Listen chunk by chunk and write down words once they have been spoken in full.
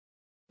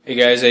Hey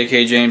guys,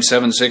 AK James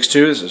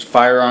 762. This is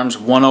Firearms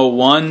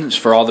 101. It's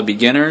for all the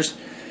beginners.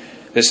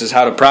 This is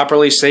how to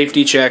properly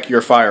safety check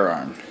your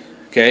firearm.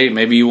 Okay,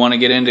 maybe you want to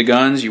get into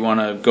guns, you want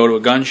to go to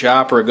a gun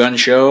shop or a gun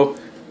show,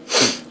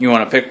 you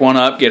want to pick one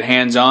up, get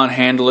hands on,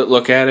 handle it,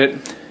 look at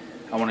it.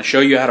 I want to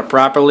show you how to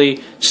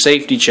properly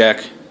safety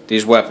check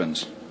these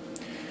weapons.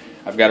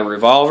 I've got a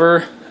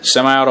revolver,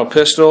 semi-auto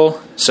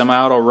pistol,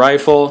 semi-auto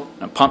rifle,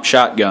 and a pump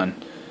shotgun.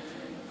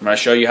 I'm going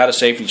to show you how to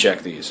safety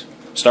check these.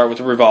 Start with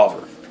the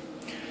revolver.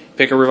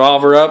 Pick a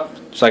revolver up,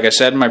 just like I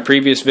said in my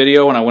previous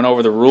video when I went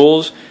over the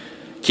rules.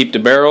 Keep the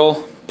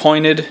barrel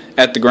pointed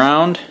at the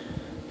ground.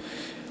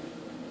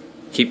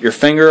 Keep your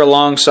finger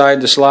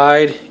alongside the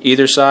slide,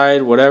 either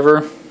side,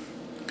 whatever.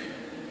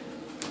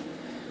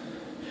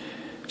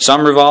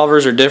 Some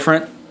revolvers are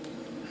different.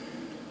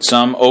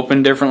 Some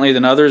open differently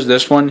than others.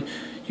 This one,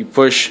 you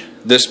push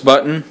this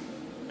button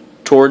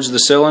towards the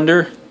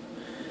cylinder.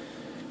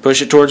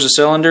 Push it towards the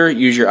cylinder.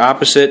 Use your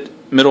opposite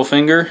middle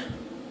finger.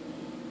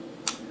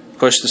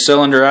 Push the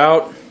cylinder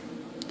out.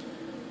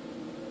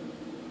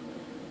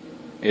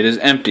 It is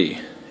empty,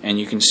 and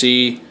you can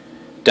see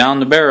down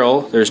the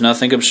barrel there's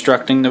nothing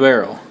obstructing the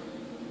barrel.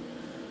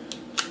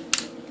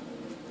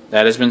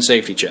 That has been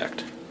safety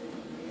checked.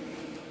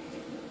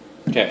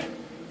 Okay,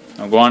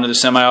 I'll go on to the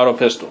semi-auto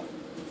pistol.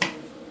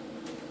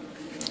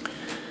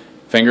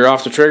 Finger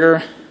off the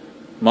trigger,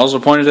 muzzle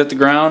pointed at the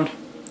ground.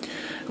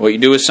 What you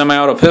do with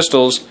semi-auto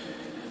pistols,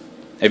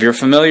 if you're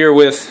familiar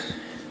with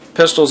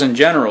pistols in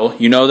general,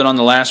 you know that on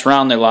the last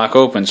round they lock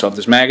open. So if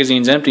this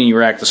magazine's empty and you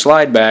rack the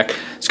slide back,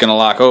 it's going to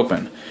lock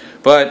open.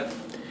 But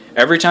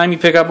every time you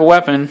pick up a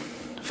weapon,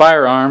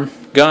 firearm,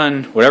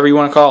 gun, whatever you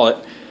want to call it,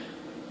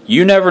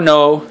 you never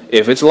know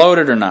if it's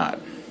loaded or not.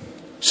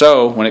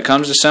 So when it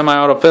comes to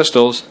semi-auto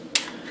pistols,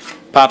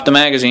 pop the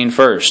magazine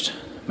first.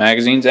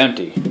 Magazine's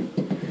empty.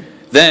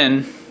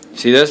 Then,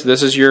 see this?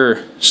 This is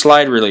your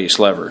slide release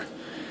lever.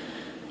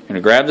 You're going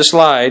to grab the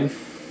slide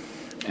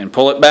and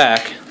pull it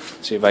back.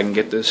 See if I can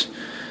get this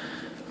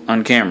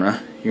on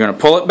camera. You're going to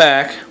pull it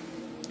back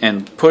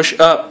and push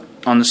up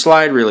on the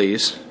slide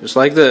release, just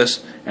like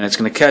this, and it's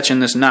going to catch in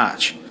this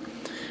notch.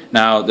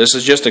 Now, this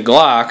is just a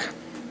Glock.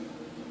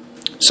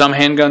 Some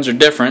handguns are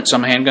different.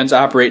 Some handguns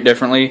operate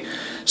differently.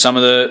 Some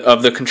of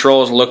the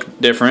controls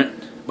look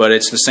different, but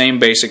it's the same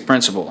basic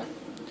principle.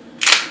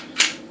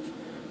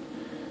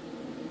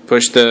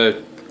 Push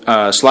the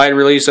slide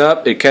release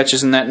up. It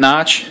catches in that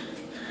notch.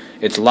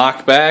 It's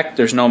locked back.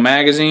 There's no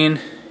magazine.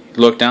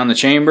 Look down the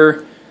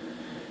chamber.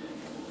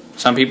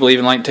 Some people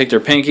even like to take their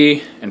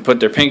pinky and put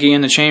their pinky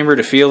in the chamber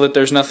to feel that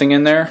there's nothing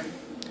in there.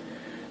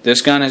 This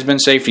gun has been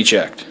safety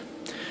checked.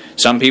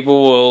 Some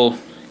people will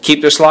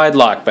keep the slide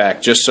locked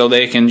back just so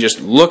they can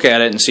just look at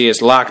it and see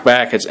it's locked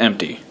back, it's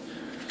empty.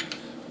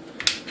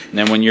 And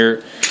then when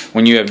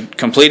you have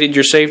completed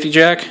your safety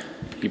check,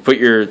 you put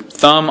your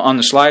thumb on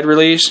the slide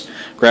release,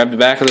 grab the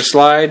back of the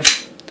slide,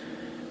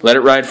 let it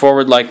ride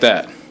forward like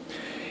that.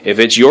 If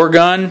it's your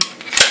gun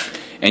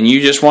and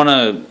you just want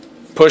to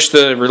push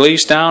the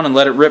release down and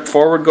let it rip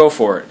forward, go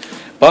for it.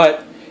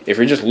 But if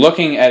you're just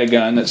looking at a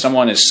gun that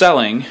someone is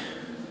selling,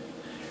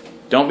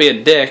 don't be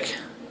a dick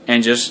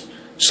and just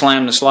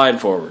slam the slide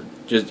forward.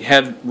 Just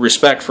have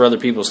respect for other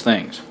people's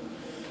things.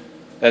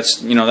 That's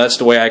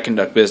the way I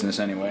conduct business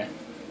anyway.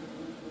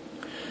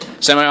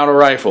 Semi-auto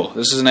rifle.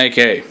 This is an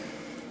AK.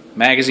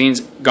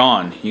 Magazine's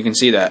gone. You can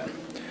see that.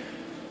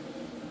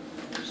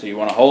 So you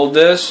want to hold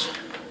this.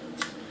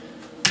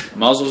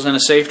 Muzzle's in a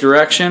safe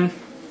direction.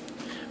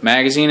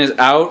 Magazine is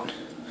out.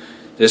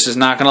 This is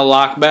not going to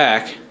lock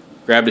back.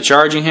 Grab the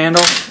charging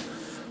handle,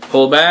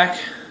 pull back.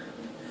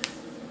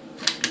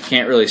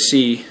 Can't really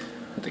see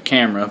with the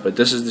camera, but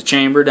this is the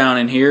chamber down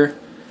in here.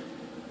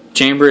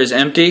 Chamber is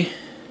empty.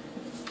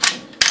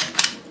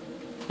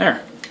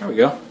 There we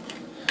go.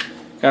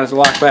 Got it to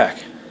lock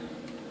back.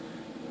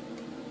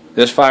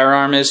 This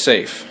firearm is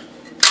safe.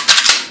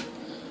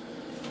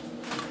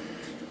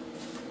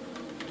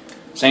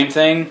 Same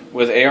thing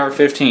with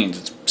AR-15s.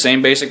 It's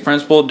same basic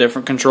principle,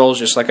 different controls,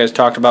 just like I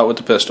talked about with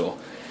the pistol.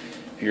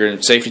 If you're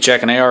safety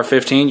checking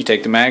AR-15, you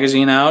take the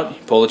magazine out,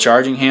 you pull the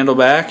charging handle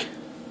back,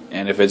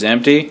 and if it's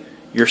empty,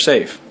 you're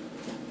safe.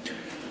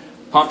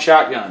 Pump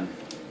shotgun.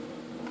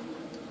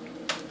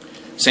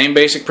 Same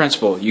basic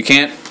principle. You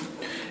can't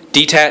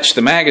detach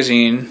the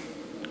magazine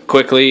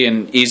quickly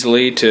and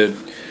easily to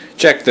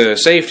check the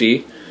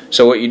safety.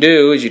 So what you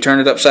do is you turn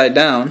it upside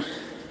down.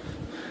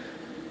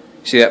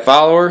 See that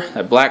follower?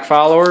 That black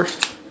follower?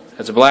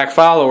 That's a black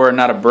follower,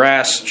 not a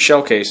brass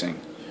shell casing.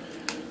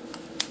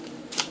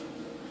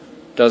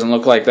 Doesn't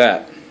look like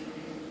that.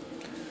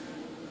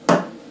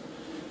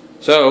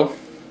 So,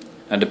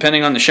 now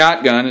depending on the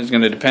shotgun, it's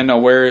going to depend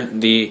on where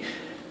the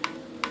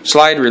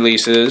slide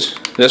release is.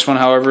 This one,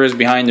 however, is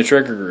behind the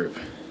trigger group.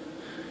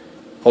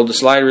 Hold the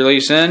slide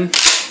release in.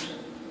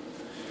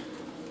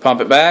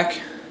 Pump it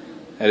back.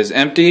 That is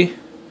empty.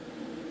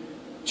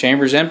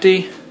 Chamber's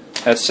empty.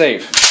 That's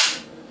safe.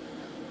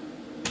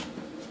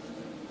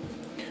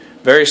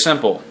 Very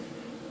simple.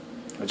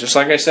 Just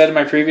like I said in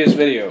my previous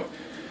video,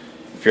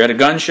 if you're at a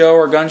gun show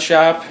or gun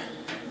shop,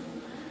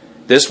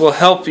 This will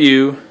help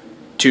you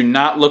to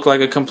not look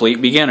like a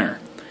complete beginner.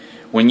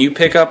 When you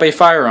pick up a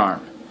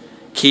firearm,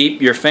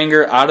 keep your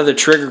finger out of the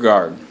trigger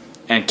guard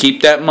and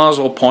keep that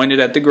muzzle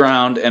pointed at the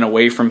ground and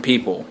away from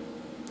people.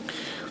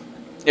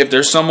 If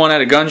there's someone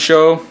at a gun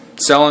show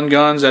selling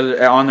guns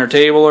on their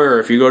table, or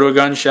if you go to a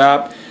gun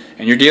shop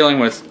and you're dealing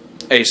with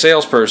a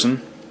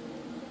salesperson,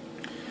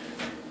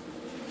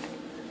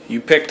 you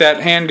pick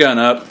that handgun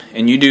up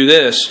and you do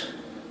this,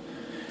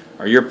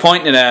 or you're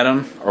pointing it at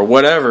them or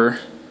whatever,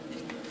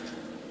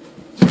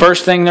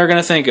 first thing they're going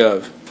to think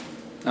of,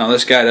 oh,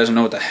 this guy doesn't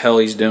know what the hell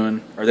he's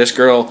doing. Or this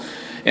girl,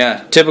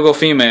 yeah, typical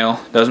female,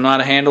 doesn't know how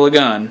to handle a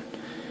gun.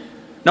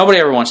 Nobody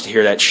ever wants to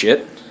hear that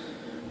shit.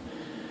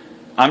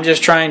 I'm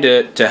just trying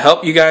to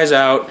help you guys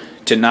out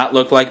to not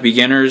look like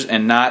beginners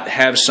and not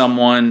have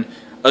someone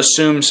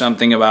assume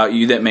something about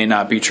you that may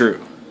not be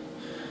true.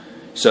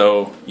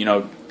 So, you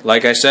know,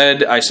 like I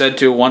said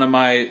to one of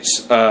my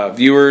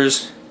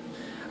viewers,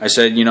 I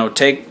said, you know,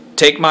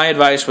 take my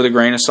advice with a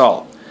grain of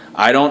salt.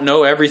 I don't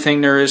know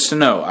everything there is to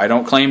know. I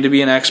don't claim to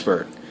be an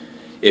expert.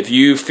 If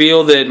you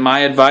feel that my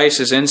advice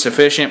is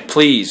insufficient,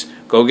 please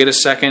go get a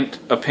second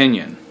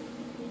opinion.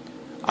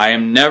 I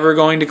am never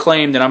going to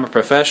claim that I'm a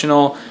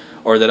professional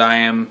or that I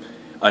am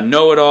a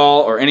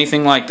know-it-all or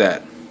anything like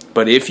that.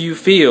 But if you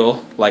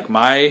feel like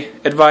my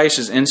advice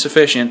is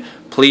insufficient,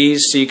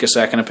 please seek a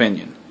second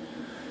opinion.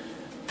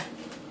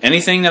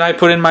 Anything that I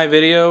put in my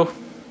video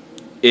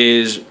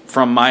is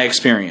from my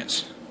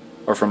experience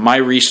or from my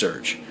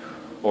research,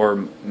 or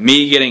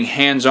me getting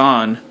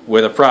hands-on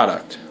with a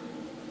product,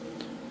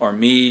 or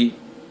me,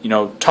 you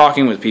know,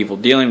 talking with people,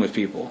 dealing with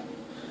people.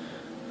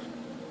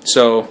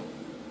 So,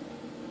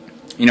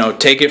 you know,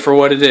 take it for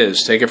what it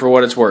is. Take it for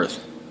what it's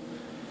worth.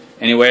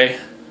 Anyway,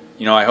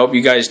 you know, I hope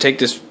you guys take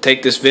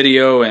this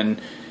video and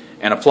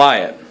apply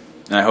it,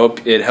 and I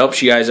hope it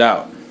helps you guys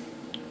out.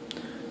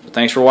 So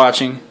thanks for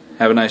watching.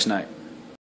 Have a nice night.